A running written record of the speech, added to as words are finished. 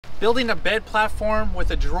Building a bed platform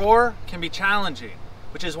with a drawer can be challenging,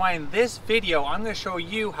 which is why in this video I'm going to show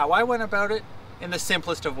you how I went about it in the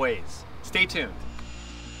simplest of ways. Stay tuned.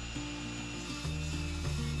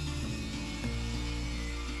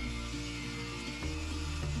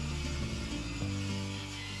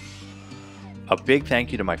 A big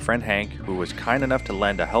thank you to my friend Hank, who was kind enough to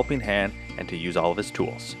lend a helping hand and to use all of his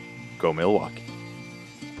tools. Go Milwaukee.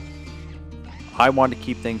 I wanted to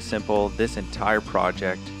keep things simple. This entire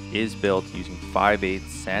project is built using 5/8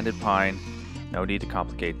 sanded pine. No need to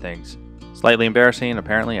complicate things. Slightly embarrassing,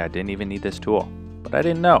 apparently I didn't even need this tool. But I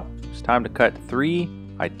didn't know. It's time to cut 3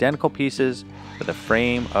 identical pieces for the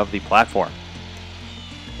frame of the platform.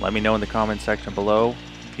 Let me know in the comment section below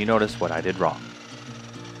if you notice what I did wrong.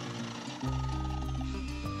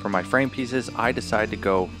 For my frame pieces, I decided to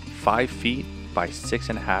go 5 feet by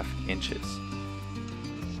 6.5 inches.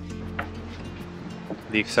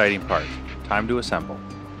 The exciting part, time to assemble.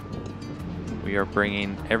 We are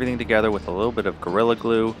bringing everything together with a little bit of Gorilla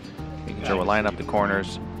Glue, making sure we're lining up the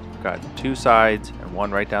corners. We've got 2 sides and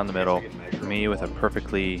 1 right down the middle. Me with a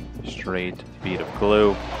perfectly straight bead of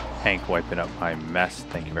glue. Hank wiping up my mess,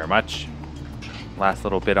 thank you very much. Last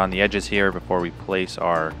little bit on the edges here before we place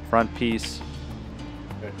our front piece.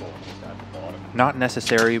 Not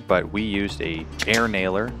necessary, but we used a air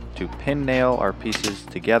nailer to pin nail our pieces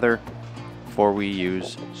together before we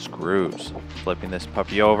use screws. Flipping this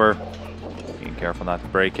puppy over, being careful not to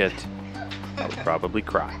break it. I would probably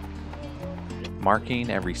cry.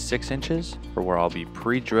 Marking every 6 inches for where I'll be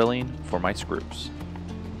pre-drilling for my screws.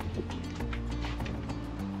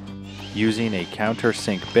 Using a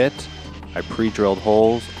countersink bit, I pre-drilled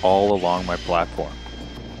holes all along my platform.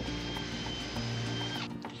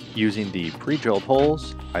 Using the pre-drilled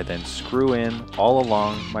holes, I then screw in all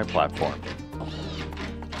along my platform.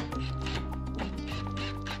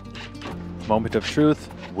 Moment of truth,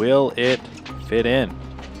 will it fit in?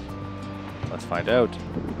 Let's find out.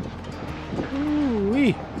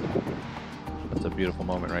 Ooh-wee. That's a beautiful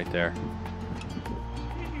moment right there.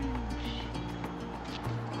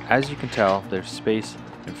 As you can tell, there's space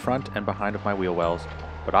in front and behind of my wheel wells,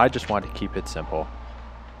 but I just want to keep it simple.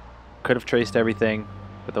 Could have traced everything,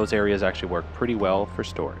 but those areas actually work pretty well for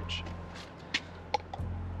storage.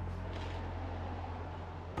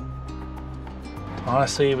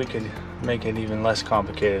 Honestly, we could make it even less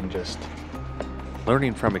complicated and just...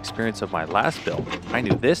 Learning from experience of my last build, I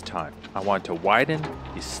knew this time I wanted to widen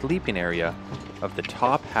the sleeping area of the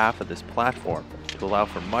top half of this platform to allow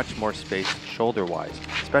for much more space shoulder-wise,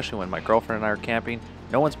 especially when my girlfriend and I are camping.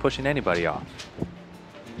 No one's pushing anybody off.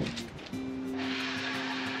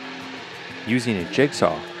 Using a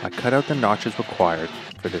jigsaw, I cut out the notches required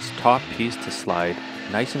for this top piece to slide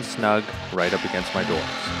nice and snug right up against my doors.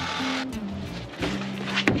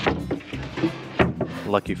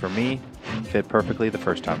 Lucky for me, it fit perfectly the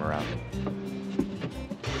first time around.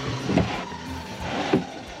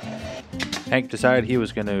 Hank decided he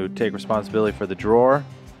was going to take responsibility for the drawer,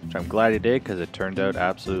 which I'm glad he did because it turned out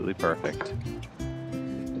absolutely perfect.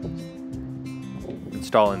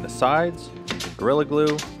 Installing the sides, using Gorilla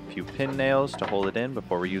Glue, a few pin nails to hold it in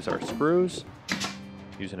before we use our screws.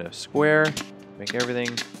 Using a square, make everything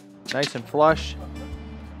nice and flush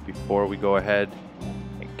before we go ahead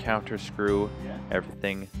and counter screw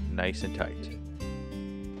everything nice and tight.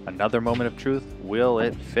 Another moment of truth, will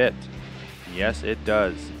it fit? Yes, it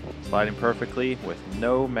does. Sliding perfectly with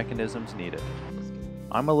no mechanisms needed.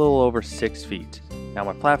 I'm a little over 6 feet. Now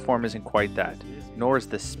my platform isn't quite that, nor is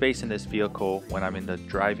the space in this vehicle when I'm in the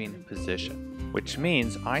driving position, which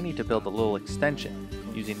means I need to build a little extension.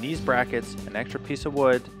 Using these brackets, an extra piece of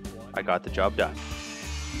wood, I got the job done.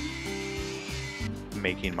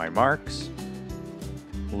 Making my marks.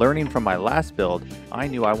 Learning from my last build, I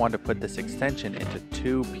knew I wanted to put this extension into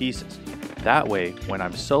 2 pieces. That way, when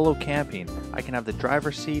I'm solo camping, I can have the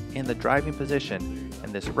driver's seat in the driving position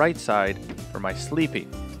and this right side for my sleeping.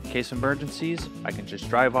 In case of emergencies, I can just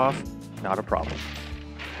drive off, not a problem.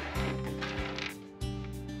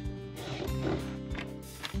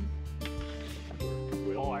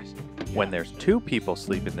 When there's 2 people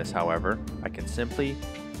sleep in this, however, I can simply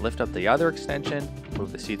lift up the other extension,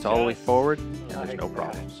 move the seats all the way forward, and there's no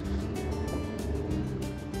problems.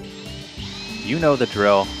 You know the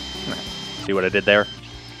drill. See what I did there?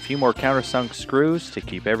 A few more countersunk screws to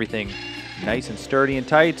keep everything nice and sturdy and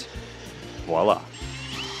tight. Voila.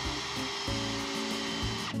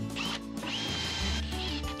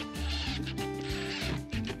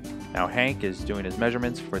 Now Hank is doing his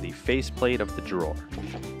measurements for the faceplate of the drawer.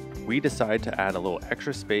 We decided to add a little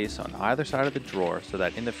extra space on either side of the drawer so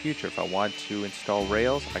that in the future if I want to install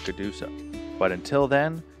rails, I could do so. But until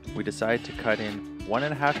then, we decided to cut in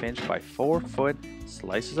 1.5 inch by 4 foot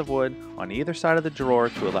slices of wood on either side of the drawer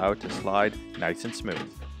to allow it to slide nice and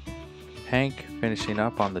smooth. Henk finishing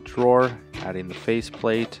up on the drawer, adding the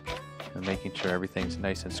faceplate, and making sure everything's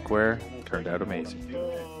nice and square. Turned out amazing.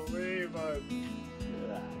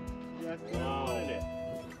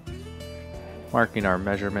 Marking our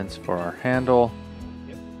measurements for our handle.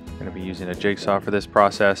 We're going to be using a jigsaw for this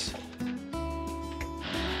process.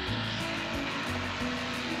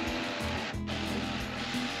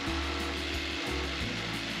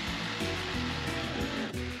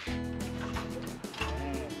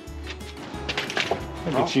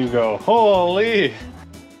 Look at you go. Holy!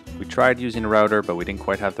 We tried using a router, but we didn't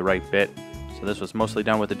quite have the right bit. So this was mostly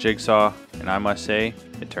done with a jigsaw, and I must say,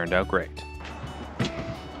 it turned out great.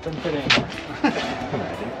 Doesn't fit anymore.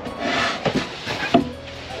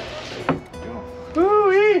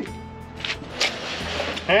 Woo-wee!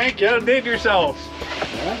 Henk, you outdid yourself.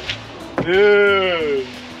 Yeah? Dude.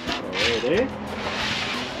 Alright, eh?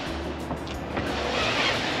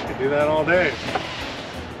 I could do that all day.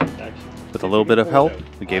 With a little bit of help,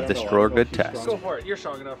 we gave this drawer a good test. Go for it. You're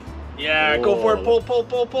strong enough. Yeah, go for it. Pull, pull,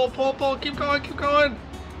 pull, pull, pull, pull. Keep going, keep going.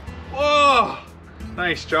 Whoa!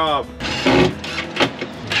 Nice job.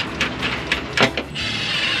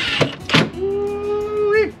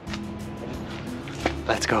 Woo-wee.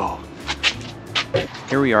 Let's go.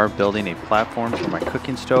 Here we are building a platform for my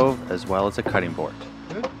cooking stove as well as a cutting board.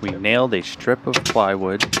 We nailed a strip of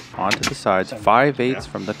plywood onto the sides 5/8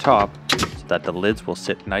 from the top so that the lids will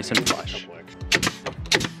sit nice and flush.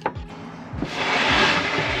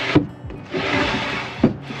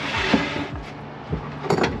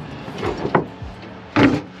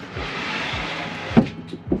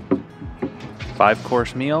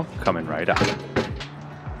 Five-course meal coming right up.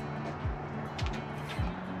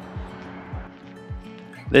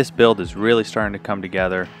 This build is really starting to come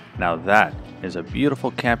together. Now that is a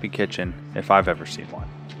beautiful camping kitchen if I've ever seen one.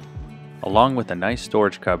 Along with a nice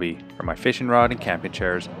storage cubby for my fishing rod and camping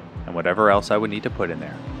chairs and whatever else I would need to put in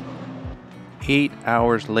there. 8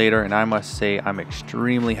 hours later, and I must say I'm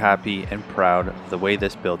extremely happy and proud of the way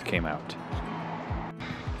this build came out.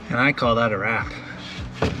 And I call that a wrap.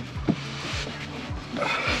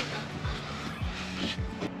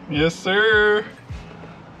 Yes, sir.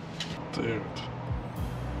 Dude.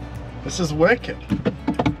 This is wicked.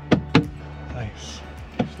 Nice.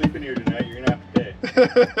 Sleeping here tonight, you're gonna have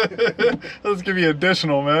to pay. Let's give you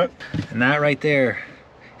additional, Matt. And that right there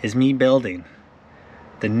is me building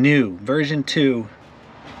the new version 2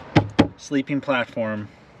 sleeping platform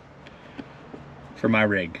for my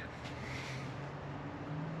rig.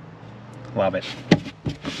 Love it.